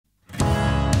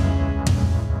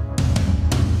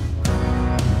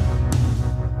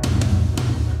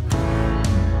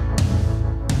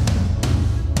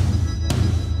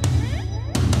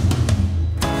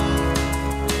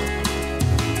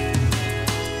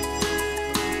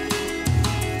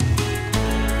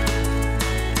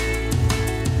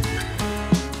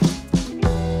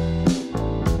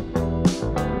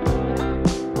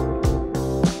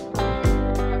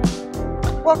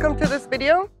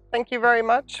video. Thank you very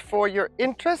much for your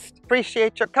interest.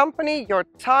 Appreciate your company, your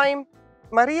time.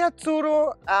 Maria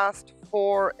Zuru asked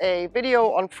for a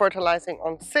video on fertilizing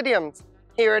Oncidiums.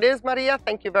 Here it is, Maria.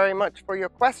 Thank you very much for your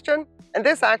question. And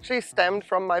this actually stemmed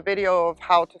from my video of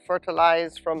how to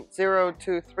fertilize from 0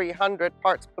 to 300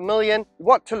 parts per million,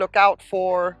 what to look out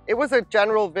for. It was a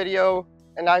general video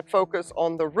and I focus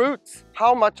on the roots,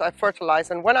 how much I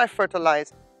fertilize and when I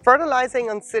fertilize. Fertilizing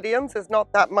Oncidiums is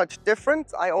not that much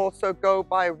different. I also go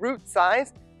by root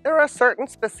size. There are certain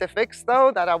specifics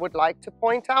though that I would like to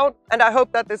point out, and I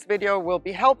hope that this video will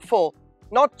be helpful.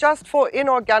 Not just for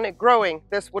inorganic growing,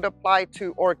 this would apply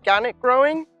to organic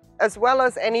growing, as well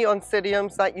as any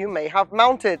Oncidiums that you may have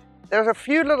mounted. There's a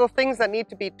few little things that need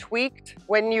to be tweaked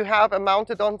when you have a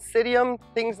mounted Oncidium,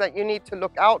 things that you need to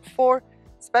look out for,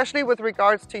 especially with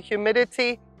regards to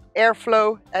humidity,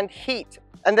 airflow, and heat.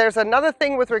 And there's another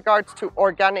thing with regards to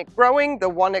organic growing. The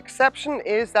one exception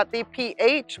is that the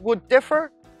pH would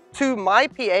differ to my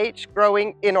pH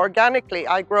growing inorganically.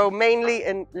 I grow mainly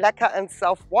in leca and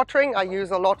self-watering. I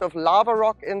use a lot of lava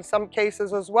rock in some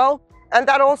cases as well. And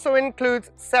that also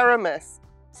includes ceramis.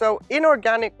 So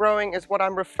inorganic growing is what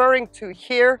I'm referring to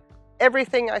here.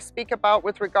 Everything I speak about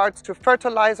with regards to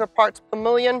fertilizer parts per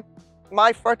million.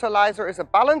 My fertilizer is a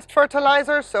balanced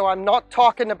fertilizer, so I'm not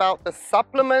talking about the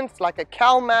supplements like a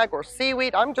CalMag or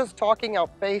seaweed. I'm just talking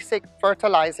about basic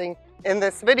fertilizing in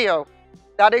this video.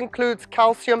 That includes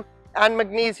calcium and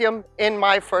magnesium in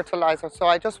my fertilizer. So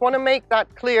I just want to make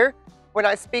that clear. When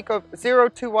I speak of 0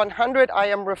 to 100, I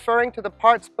am referring to the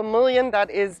parts per million that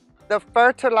is the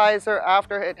fertilizer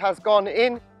after it has gone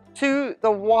in to the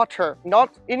water,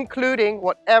 not including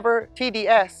whatever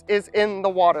TDS is in the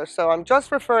water. So I'm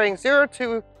just referring 0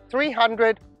 to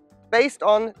 300 based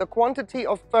on the quantity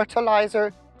of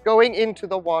fertilizer going into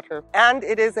the water. And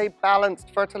it is a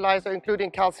balanced fertilizer,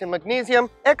 including calcium, magnesium,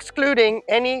 excluding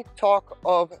any talk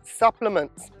of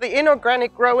supplements. The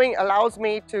inorganic growing allows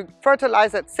me to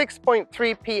fertilize at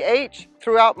 6.3 pH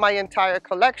throughout my entire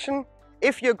collection.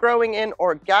 If you're growing in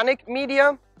organic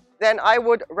media, then I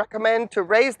would recommend to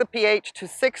raise the pH to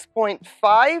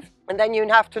 6.5. And then you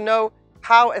have to know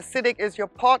how acidic is your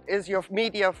pot, is your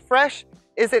media fresh,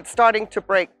 is it starting to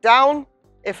break down?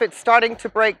 If it's starting to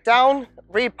break down,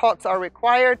 repots are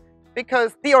required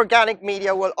because the organic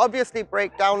media will obviously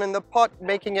break down in the pot,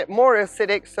 making it more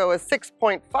acidic. So a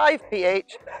 6.5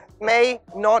 pH may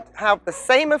not have the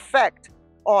same effect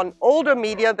on older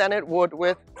media than it would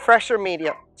with fresher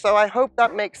media. So I hope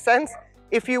that makes sense.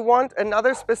 If you want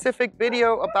another specific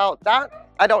video about that,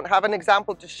 I don't have an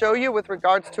example to show you with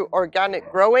regards to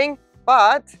organic growing,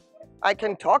 but I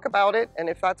can talk about it. And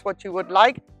if that's what you would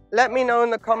like, let me know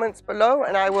in the comments below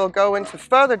and I will go into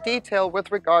further detail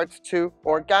with regards to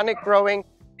organic growing,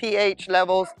 pH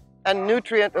levels, and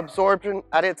nutrient absorption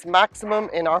at its maximum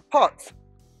in our pots.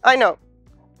 I know,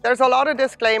 there's a lot of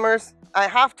disclaimers. I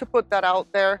have to put that out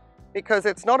there because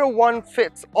it's not a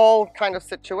one-fits-all kind of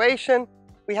situation.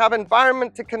 We have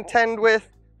environment to contend with.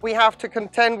 We have to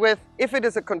contend with if it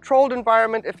is a controlled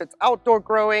environment, if it's outdoor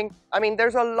growing. I mean,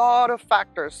 there's a lot of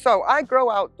factors. So I grow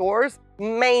outdoors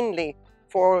mainly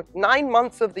for 9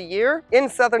 months of the year in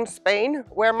southern Spain,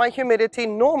 where my humidity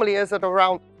normally is at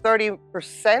around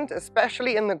 30%,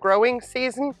 especially in the growing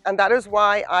season. And that is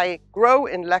why I grow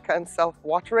in leca and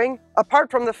self-watering.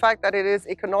 Apart from the fact that it is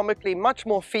economically much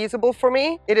more feasible for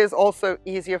me, it is also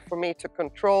easier for me to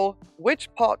control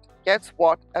which pot gets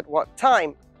what at what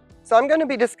time. So I'm going to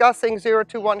be discussing 0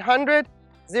 to 100,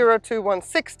 0 to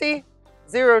 160,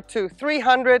 0 to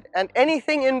 300, and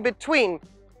anything in between.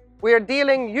 We are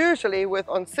dealing usually with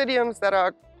Oncidiums that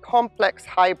are complex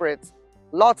hybrids.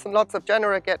 Lots and lots of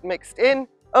genera get mixed in.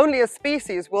 Only a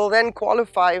species will then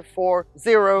qualify for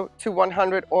 0 to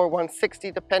 100 or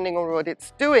 160 depending on what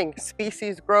it's doing.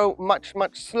 Species grow much,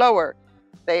 much slower.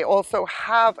 They also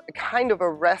have a kind of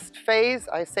a rest phase.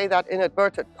 I say that in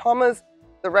inverted commas.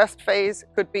 The rest phase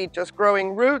could be just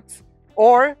growing roots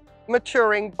or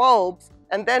maturing bulbs.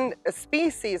 And then a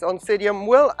species Oncidium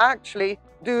will actually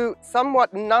do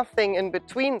somewhat nothing in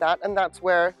between that, and that's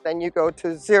where then you go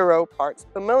to 0 parts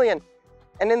per million.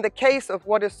 And in the case of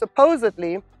what is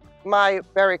supposedly my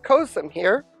varicosum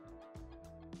here,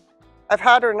 I've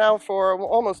had her now for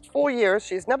almost 4 years.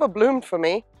 She's never bloomed for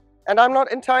me, and I'm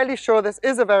not entirely sure this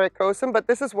is a varicosum, but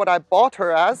this is what I bought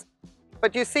her as.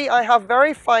 But you see, I have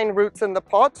very fine roots in the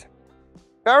pot,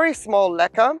 very small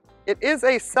leca. It is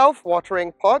a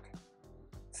self-watering pot.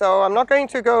 So I'm not going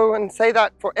to go and say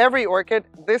that for every orchid.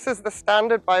 This is the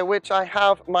standard by which I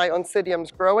have my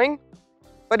Oncidiums growing.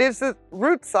 But the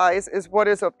root size is what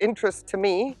is of interest to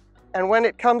me. And when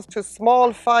it comes to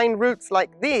small, fine roots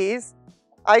like these,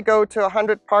 I go to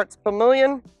 100 parts per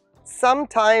million,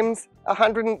 sometimes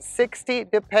 160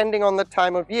 depending on the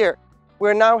time of year.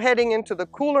 We're now heading into the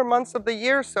cooler months of the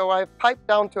year, so I've piped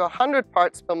down to 100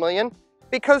 parts per million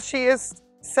because she is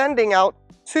sending out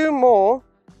 2 more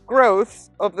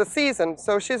growths of the season.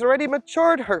 So she's already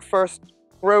matured her first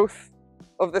growth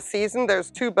of the season. There's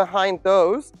 2 behind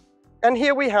those. And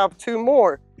here we have 2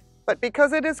 more. But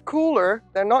because it is cooler,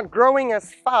 they're not growing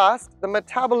as fast, the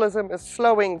metabolism is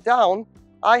slowing down,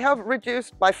 I have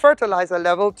reduced my fertilizer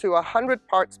level to 100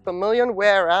 parts per million,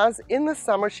 whereas in the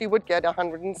summer she would get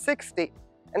 160.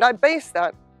 And I base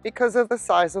that because of the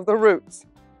size of the roots.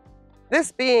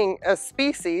 This being a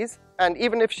species, and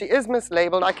even if she is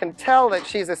mislabeled, I can tell that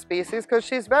she's a species because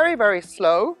she's very, very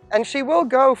slow, and she will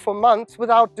go for months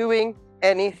without doing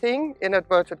anything, in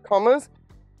inverted commas.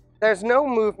 There's no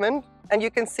movement, and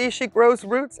you can see she grows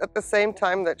roots at the same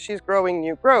time that she's growing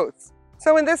new growths.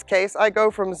 So in this case, I go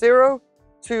from 0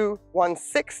 to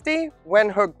 160 when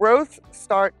her growth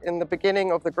start in the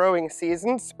beginning of the growing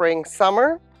season, spring,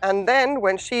 summer. And then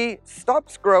when she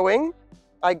stops growing,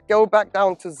 I go back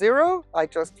down to 0, I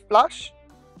just flush.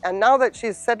 And now that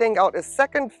she's setting out a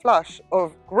second flush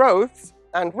of growths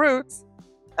and roots,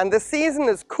 and the season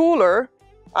is cooler,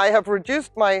 I have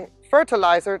reduced my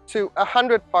fertilizer to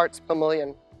 100 parts per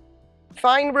million.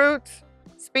 Fine roots,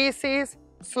 species,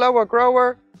 slower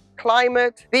grower,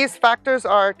 climate, these factors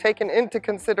are taken into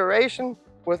consideration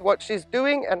with what she's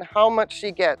doing and how much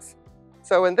she gets.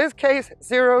 So in this case,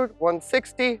 0,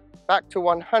 160, back to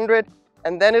 100,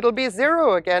 and then it'll be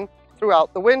 0 again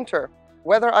throughout the winter.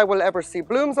 Whether I will ever see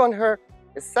blooms on her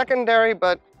is secondary,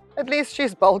 but at least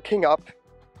she's bulking up.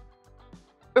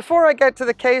 Before I get to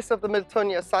the case of the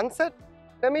Miltonia Sunset,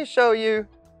 let me show you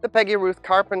the Peggy Ruth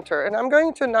Carpenter. And I'm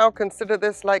going to now consider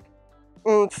this like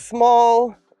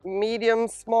small, medium,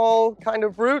 small kind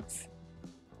of roots.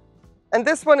 And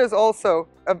this one is also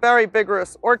a very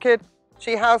vigorous orchid.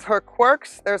 She has her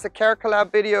quirks. There's a Care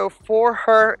Collab video for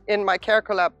her in my Care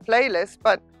Collab playlist,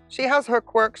 but she has her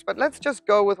quirks. But let's just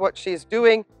go with what she's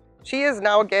doing. She is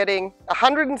now getting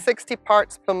 160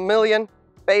 parts per million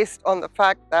based on the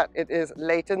fact that it is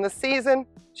late in the season.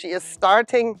 She is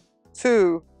starting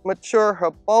to mature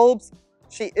her bulbs.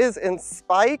 She is in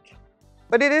spike,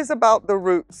 but it is about the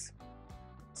roots.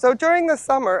 So during the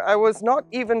summer, I was not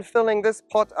even filling this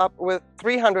pot up with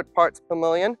 300 parts per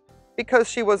million because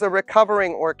she was a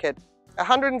recovering orchid.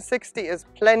 160 is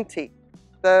plenty.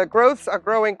 The growths are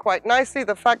growing quite nicely.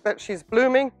 The fact that she's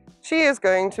blooming, she is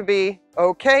going to be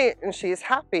okay and she's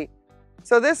happy.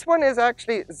 So this one is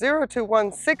actually 0 to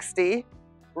 160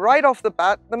 right off the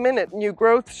bat the minute new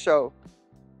growths show.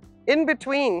 In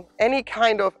between any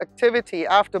kind of activity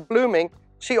after blooming,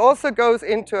 she also goes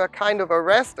into a kind of a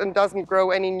rest and doesn't grow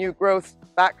any new growths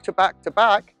back to back to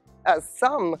back, as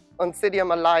some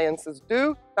Oncidium Alliances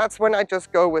do. That's when I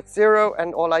just go with 0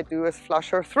 and all I do is flush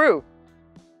her through.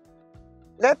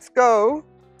 Let's go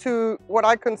to what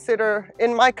I consider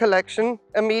in my collection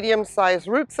a medium-sized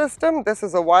root system. This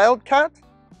is a wildcat.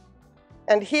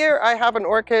 And here I have an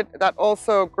orchid that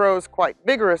also grows quite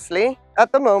vigorously.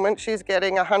 At the moment, she's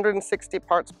getting 160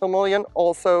 parts per million,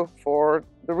 also for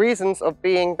the reasons of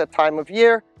being the time of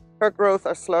year. Her growth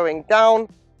are slowing down.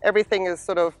 Everything is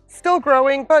sort of still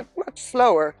growing, but much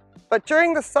slower. But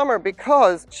during the summer,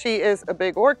 because she is a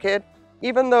big orchid,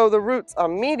 even though the roots are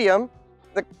medium,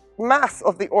 the mass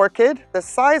of the orchid, the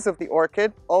size of the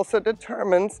orchid, also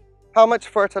determines how much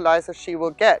fertilizer she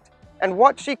will get and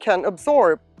what she can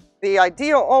absorb. The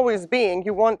idea always being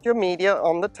you want your media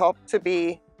on the top to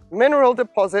be mineral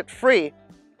deposit free.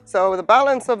 So the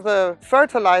balance of the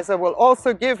fertilizer will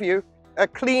also give you a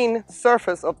clean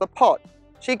surface of the pot.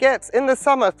 She gets in the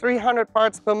summer 300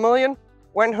 parts per million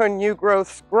when her new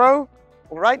growths grow.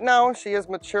 Right now she is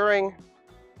maturing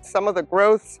some of the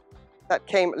growths that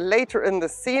came later in the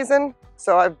season.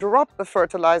 So I've dropped the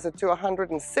fertilizer to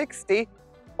 160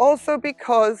 also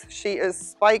because she is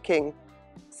spiking.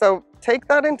 So take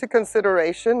that into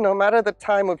consideration no matter the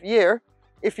time of year.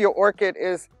 If your orchid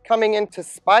is coming into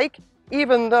spike,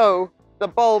 even though the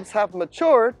bulbs have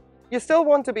matured, you still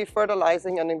want to be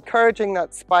fertilizing and encouraging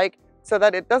that spike so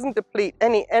that it doesn't deplete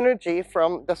any energy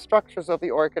from the structures of the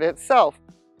orchid itself.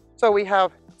 So we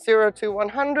have 0 to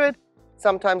 100,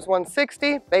 sometimes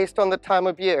 160 based on the time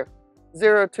of year.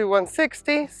 0 to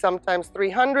 160, sometimes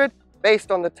 300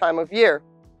 based on the time of year,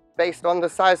 based on the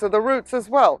size of the roots as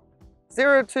well.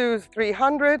 0 to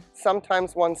 300,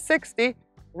 sometimes 160,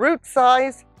 root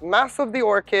size, mass of the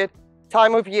orchid,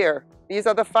 time of year. These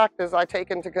are the factors I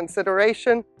take into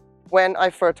consideration when I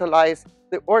fertilize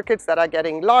the orchids that are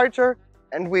getting larger.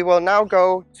 And we will now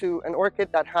go to an orchid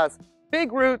that has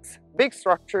big roots, big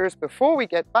structures before we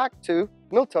get back to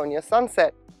Miltonia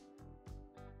Sunset.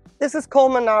 This is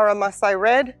Colmenara Masai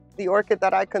Red, the orchid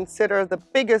that I consider the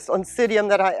biggest Oncidium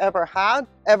that I ever had,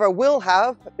 ever will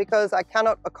have, because I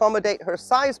cannot accommodate her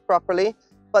size properly.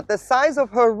 But the size of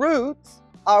her roots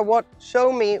are what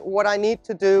show me what I need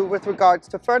to do with regards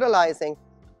to fertilizing.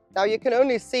 Now you can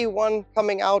only see one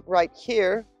coming out right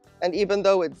here, and even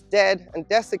though it's dead and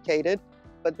desiccated,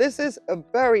 but this is a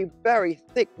very, very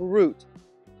thick root.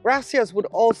 Brassias would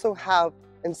also have,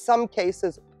 in some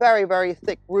cases, very, very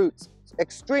thick roots,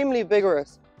 extremely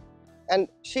vigorous. And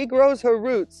she grows her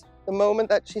roots the moment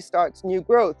that she starts new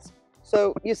growths.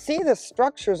 So you see the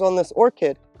structures on this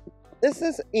orchid. This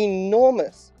is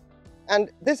enormous. And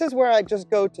this is where I just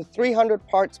go to 300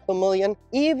 parts per million.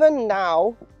 Even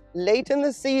now, late in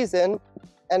the season,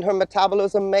 and her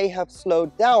metabolism may have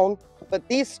slowed down, but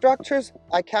these structures,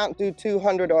 I can't do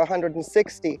 200 or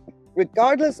 160.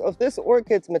 Regardless of this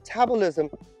orchid's metabolism,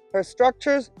 her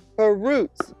structures, her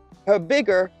roots, her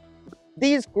vigor,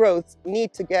 these growths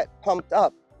need to get pumped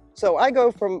up. So I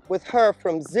go with her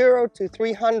from 0 to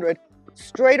 300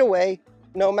 straight away,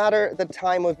 no matter the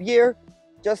time of year,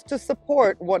 just to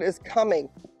support what is coming.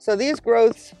 So these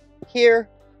growths here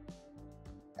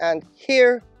and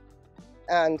here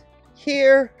and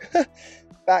here,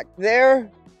 back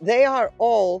there, they are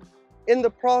all in the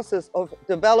process of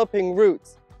developing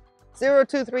roots. 0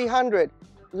 to 300,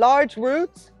 large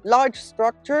roots, large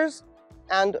structures,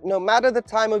 and no matter the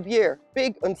time of year,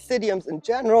 big Oncidiums in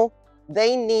general,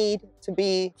 they need to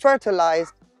be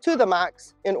fertilized to the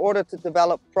max in order to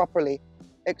develop properly.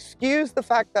 Excuse the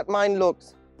fact that mine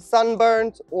looks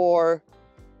sunburned or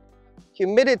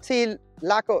humidity,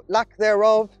 lack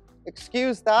thereof.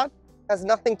 Excuse that. Has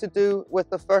nothing to do with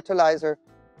the fertilizer.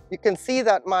 You can see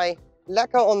that my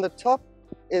leca on the top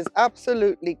is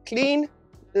absolutely clean.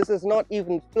 This is not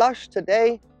even flush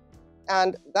today.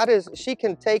 And that is, she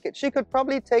can take it. She could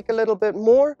probably take a little bit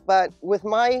more, but with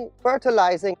my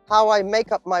fertilizing, how I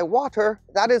make up my water,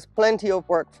 that is plenty of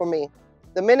work for me.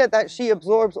 The minute that she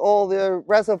absorbs all the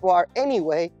reservoir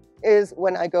anyway is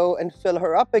when I go and fill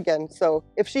her up again. So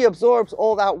if she absorbs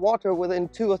all that water within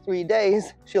 2 or 3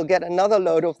 days, she'll get another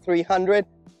load of 300,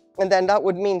 and then that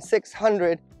would mean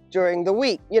 600 during the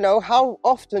week. You know, how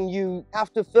often you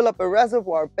have to fill up a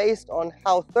reservoir based on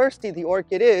how thirsty the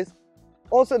orchid is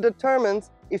also determines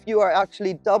if you are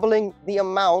actually doubling the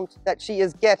amount that she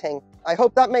is getting. I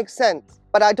hope that makes sense.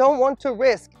 But I don't want to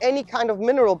risk any kind of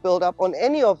mineral buildup on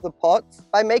any of the pots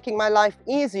by making my life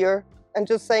easier and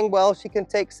just saying, well, she can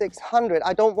take 600.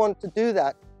 I don't want to do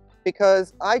that,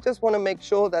 because I just want to make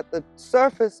sure that the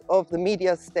surface of the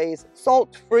media stays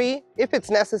salt-free. If it's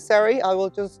necessary, I will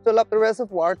just fill up the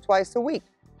reservoir twice a week.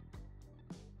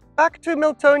 Back to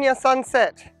Miltonia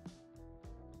Sunset.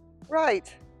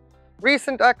 Right.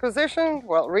 Recent acquisition,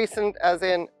 well, recent as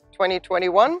in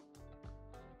 2021.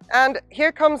 And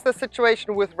here comes the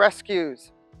situation with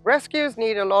rescues. Rescues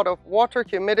need a lot of water,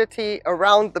 humidity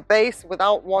around the base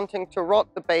without wanting to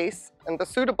rot the base and the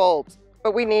pseudobulbs.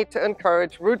 But we need to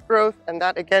encourage root growth, and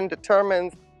that again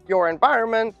determines your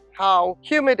environment, how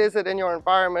humid is it in your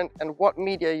environment, and what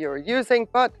media you're using.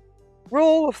 But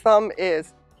rule of thumb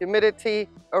is humidity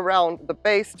around the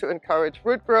base to encourage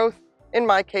root growth. In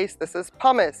my case, this is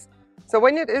pumice. So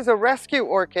when it is a rescue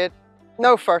orchid,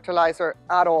 no fertilizer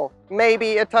at all.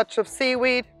 Maybe a touch of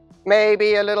seaweed,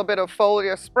 maybe a little bit of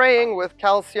foliar spraying with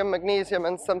calcium, magnesium,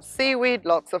 and some seaweed,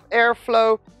 lots of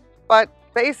airflow, but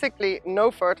basically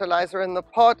no fertilizer in the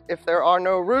pot if there are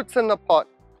no roots in the pot.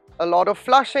 A lot of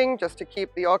flushing just to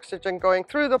keep the oxygen going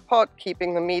through the pot,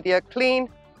 keeping the media clean,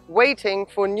 waiting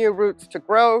for new roots to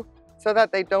grow so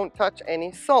that they don't touch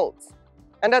any salts.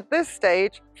 And at this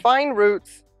stage, fine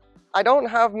roots. I don't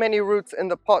have many roots in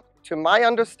the pot to my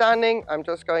understanding. I'm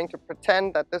just going to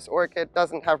pretend that this orchid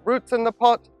doesn't have roots in the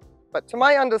pot. But to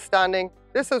my understanding,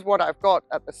 this is what I've got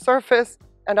at the surface,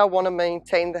 and I want to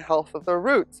maintain the health of the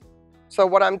roots. So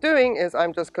what I'm doing is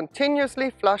I'm just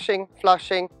continuously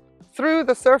flushing through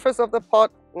the surface of the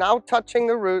pot, now touching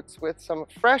the roots with some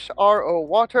fresh RO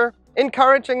water,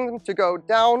 encouraging them to go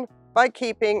down by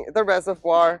keeping the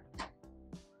reservoir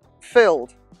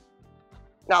filled.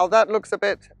 Now that looks a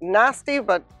bit nasty,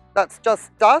 but that's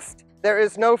just dust. There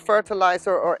is no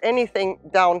fertilizer or anything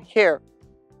down here.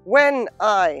 When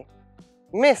I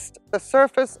mist the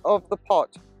surface of the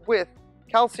pot with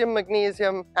calcium,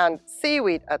 magnesium, and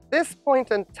seaweed at this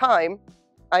point in time,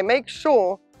 I make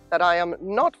sure that I am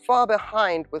not far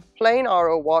behind with plain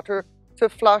RO water to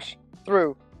flush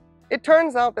through. It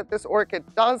turns out that this orchid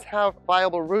does have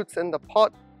viable roots in the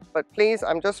pot, but please,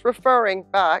 I'm just referring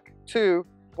back to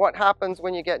what happens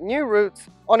when you get new roots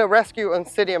on a rescue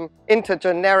Oncidium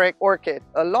intergeneric orchid.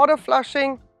 A lot of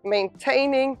flushing,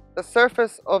 maintaining the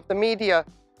surface of the media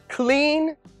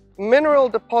clean, mineral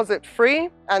deposit free,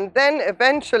 and then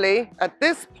eventually at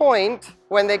this point,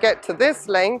 when they get to this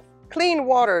length, clean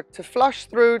water to flush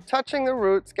through, touching the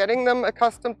roots, getting them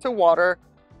accustomed to water,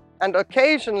 and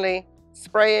occasionally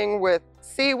spraying with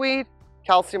seaweed,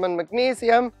 calcium and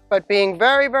magnesium, but being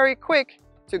very, very quick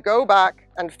to go back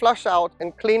and flush out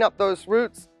and clean up those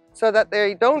roots so that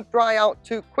they don't dry out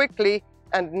too quickly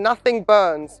and nothing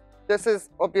burns. This is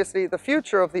obviously the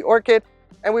future of the orchid,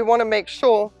 and we want to make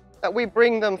sure that we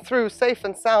bring them through safe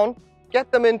and sound,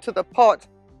 get them into the pot,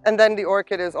 and then the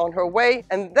orchid is on her way.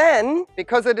 And then,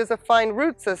 because it is a fine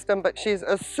root system, but she's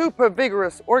a super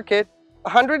vigorous orchid,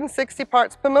 160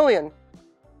 parts per million.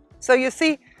 So you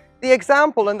see, the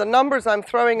example and the numbers I'm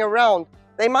throwing around,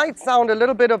 they might sound a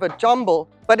little bit of a jumble,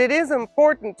 but it is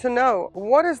important to know,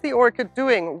 what is the orchid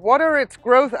doing? What are its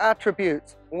growth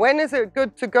attributes? When is it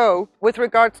good to go with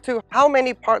regards to how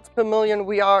many parts per million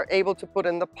we are able to put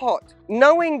in the pot?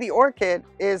 Knowing the orchid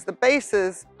is the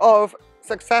basis of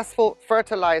successful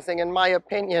fertilizing, in my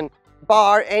opinion,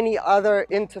 bar any other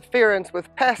interference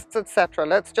with pests, etc.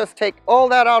 Let's just take all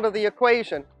that out of the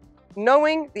equation.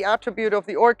 Knowing the attribute of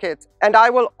the orchids, and I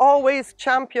will always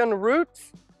champion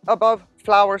roots above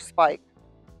flower spike.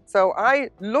 So I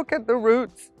look at the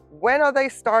roots, when are they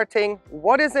starting,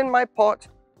 what is in my pot,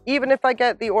 even if I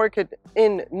get the orchid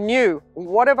in new,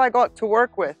 what have I got to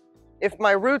work with? If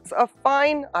my roots are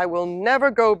fine, I will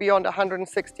never go beyond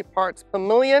 160 parts per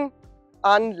million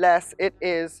unless it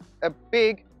is a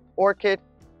big orchid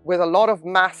with a lot of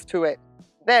mass to it.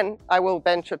 Then I will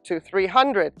venture to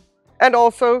 300, and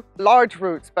also large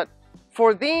roots. But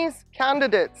for these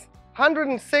candidates,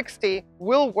 160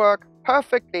 will work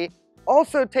perfectly,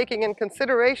 also taking in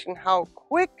consideration how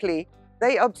quickly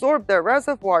they absorb their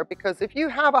reservoir. Because if you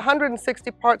have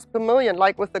 160 parts per million,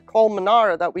 like with the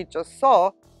Colmenara that we just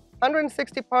saw,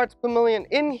 160 parts per million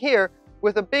in here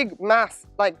with a big mass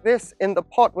like this in the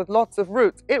pot with lots of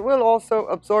roots, it will also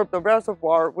absorb the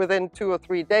reservoir within 2 or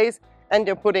 3 days, and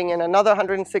you're putting in another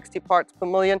 160 parts per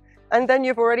million, and then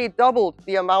you've already doubled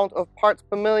the amount of parts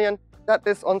per million that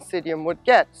this Oncidium would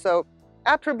get. So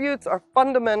attributes are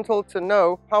fundamental to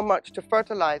know how much to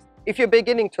fertilize. If you're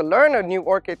beginning to learn a new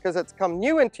orchid because it's come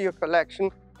new into your collection,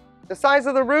 the size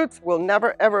of the roots will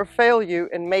never ever fail you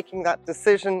in making that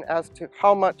decision as to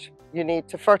how much you need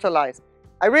to fertilize.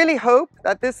 I really hope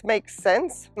that this makes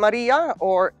sense, Maria,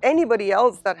 or anybody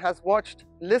else that has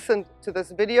listened to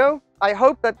this video. I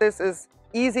hope that this is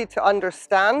easy to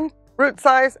understand. Root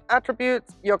size,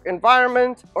 attributes, your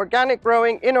environment, organic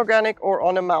growing, inorganic, or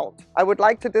on a mount. I would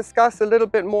like to discuss a little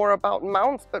bit more about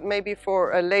mounts, but maybe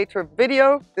for a later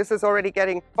video. This is already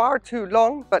getting far too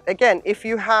long. But again, if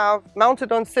you have mounted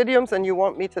Oncidiums and you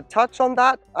want me to touch on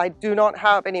that, I do not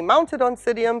have any mounted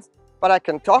Oncidiums, but I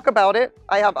can talk about it.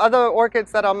 I have other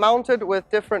orchids that are mounted with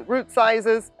different root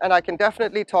sizes, and I can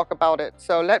definitely talk about it.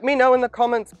 So let me know in the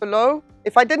comments below.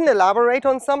 If I didn't elaborate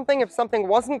on something, if something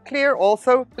wasn't clear,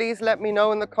 also please let me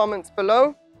know in the comments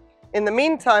below. In the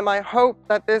meantime, I hope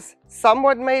that this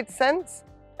somewhat made sense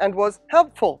and was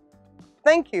helpful.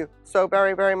 Thank you so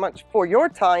very, very much for your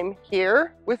time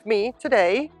here with me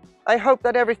today. I hope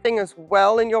that everything is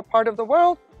well in your part of the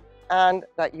world and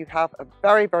that you have a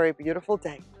very, very beautiful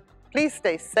day. Please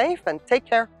stay safe and take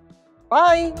care.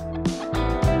 Bye.